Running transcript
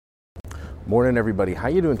Morning, everybody. How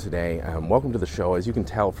you doing today? Welcome to the show. As you can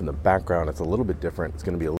tell from the background, it's a little bit different. It's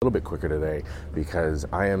going to be a little bit quicker today because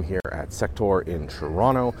I am here at Sector in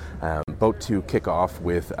Toronto, about to kick off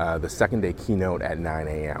with the second day keynote at 9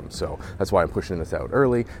 a.m. So that's why I'm pushing this out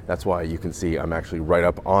early. That's why you can see I'm actually right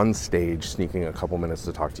up on stage, sneaking a couple minutes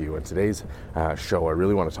to talk to you. In today's show, I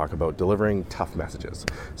really want to talk about delivering tough messages.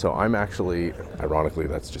 So I'm actually, ironically,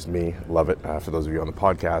 that's just me. Love it. For those of you on the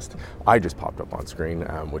podcast, I just popped up on screen,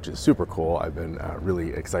 which is super cool. I've been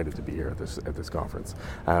really excited to be here at this conference.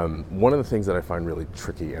 One of the things that I find really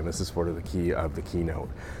tricky, and this is sort of the key of the keynote,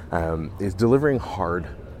 is delivering hard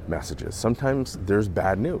messages. Sometimes there's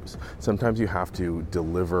bad news. Sometimes you have to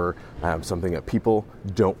deliver something that people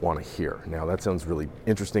don't want to hear. Now that sounds really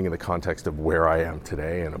interesting in the context of where I am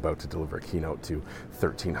today and about to deliver a keynote to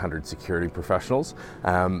 1,300 security professionals.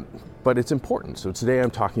 But it's important. So today I'm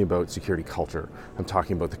talking about security culture. I'm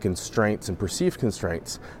talking about the constraints and perceived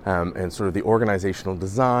constraints and sort of the organizational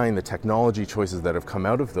design, the technology choices that have come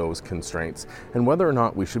out of those constraints, and whether or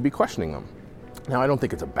not we should be questioning them. Now, I don't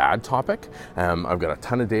think it's a bad topic. I've got a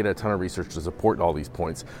ton of data, a ton of research to support all these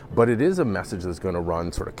points, but it is a message that's going to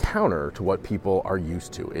run sort of counter to what people are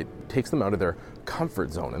used to. It takes them out of their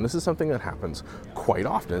comfort zone, and this is something that happens quite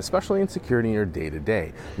often, especially in security in your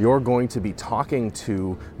day-to-day. You're going to be talking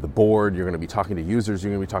to the board, you're going to be talking to users,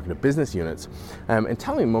 you're going to be talking to business units, and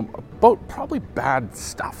telling them about probably bad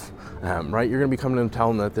stuff, right? You're going to be coming and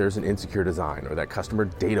telling them that there's an insecure design or that customer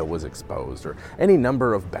data was exposed or any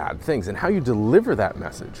number of bad things, and how you deliver that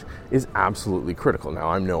message is absolutely critical. Now,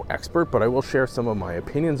 I'm no expert, but I will share some of my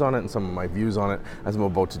opinions on it and some of my views on it as I'm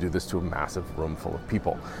about to do this to a massive room full of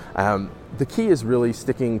people. The key is really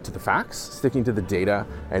sticking to the facts, sticking to the data,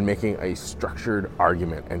 and making a structured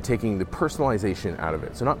argument and taking the personalization out of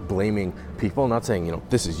it. So not blaming people, not saying,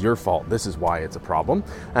 this is your fault, this is why it's a problem,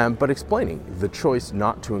 but explaining the choice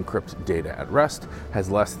not to encrypt data at rest has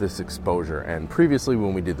less this exposure. And previously,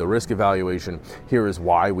 when we did the risk evaluation, here is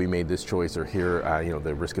why we made this choice, or here,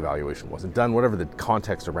 the risk evaluation wasn't done, whatever the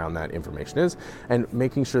context around that information is, and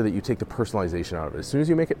making sure that you take the personalization out of it. As soon as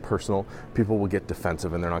you make it personal, people will get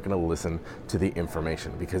defensive and they're not going to listen to the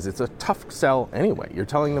information because it's a tough sell anyway. You're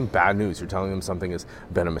telling them bad news. You're telling them something has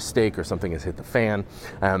been a mistake or something has hit the fan.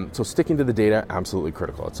 So sticking to the data, absolutely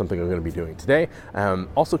critical. It's something I'm going to be doing today.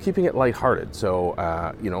 Also keeping it lighthearted. So,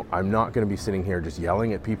 I'm not going to be sitting here just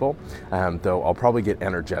yelling at people, though I'll probably get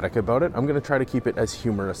energetic about it. I'm going to try to keep it as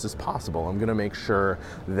humorous as possible. I'm going to make sure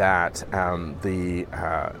that the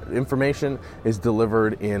information is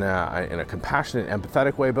delivered in a compassionate,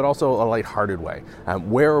 empathetic way, but also a lighthearted way,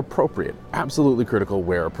 where appropriate. Absolutely critical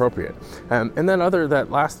where appropriate. And then the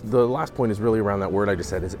last point is really around that word I just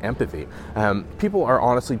said, is empathy. People are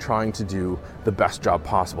honestly trying to do the best job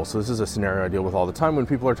possible. So this is a scenario I deal with all the time when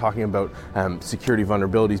people are talking about security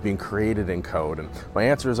vulnerabilities being created in code. And my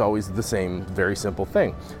answer is always the same, very simple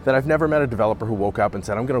thing, that I've never met a developer who woke up and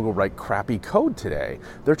said, I'm going to go write crappy code today.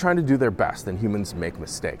 They're trying to do their best, and humans make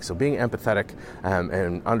mistakes. So being empathetic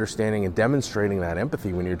and understanding and demonstrating that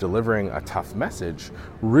empathy when you're delivering a tough message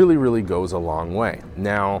really, really goes a long way.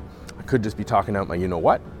 Now, I could just be talking out my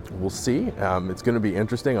you-know-what. We'll see. It's going to be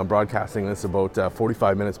interesting. I'm broadcasting this about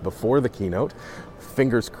 45 minutes before the keynote.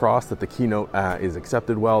 Fingers crossed that the keynote is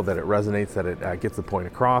accepted well, that it resonates, that it gets the point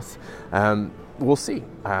across. We'll see.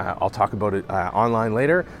 I'll talk about it online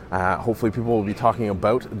later. Hopefully people will be talking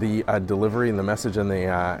about the delivery and the message and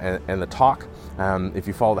the talk. If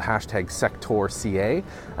you follow the hashtag SectorCA,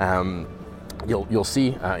 you'll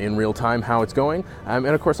see in real time how it's going. And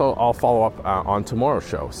of course, I'll follow up on tomorrow's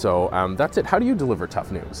show. So that's it. How do you deliver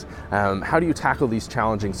tough news? How do you tackle these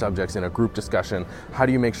challenging subjects in a group discussion? How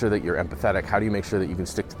do you make sure that you're empathetic? How do you make sure that you can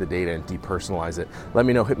stick to the data and depersonalize it? Let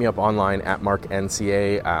me know. Hit me up online at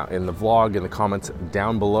MarkNCA in the vlog, in the comments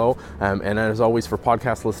down below. And as always, for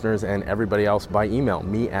podcast listeners and everybody else, by email,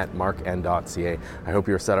 me@markn.ca. I hope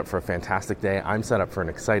you're set up for a fantastic day. I'm set up for an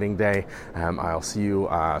exciting day. I'll see you,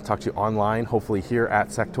 talk to you online, hopefully here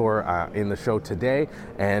at Sector in the show today,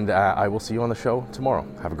 and I will see you on the show tomorrow.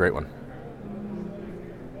 Have a great one.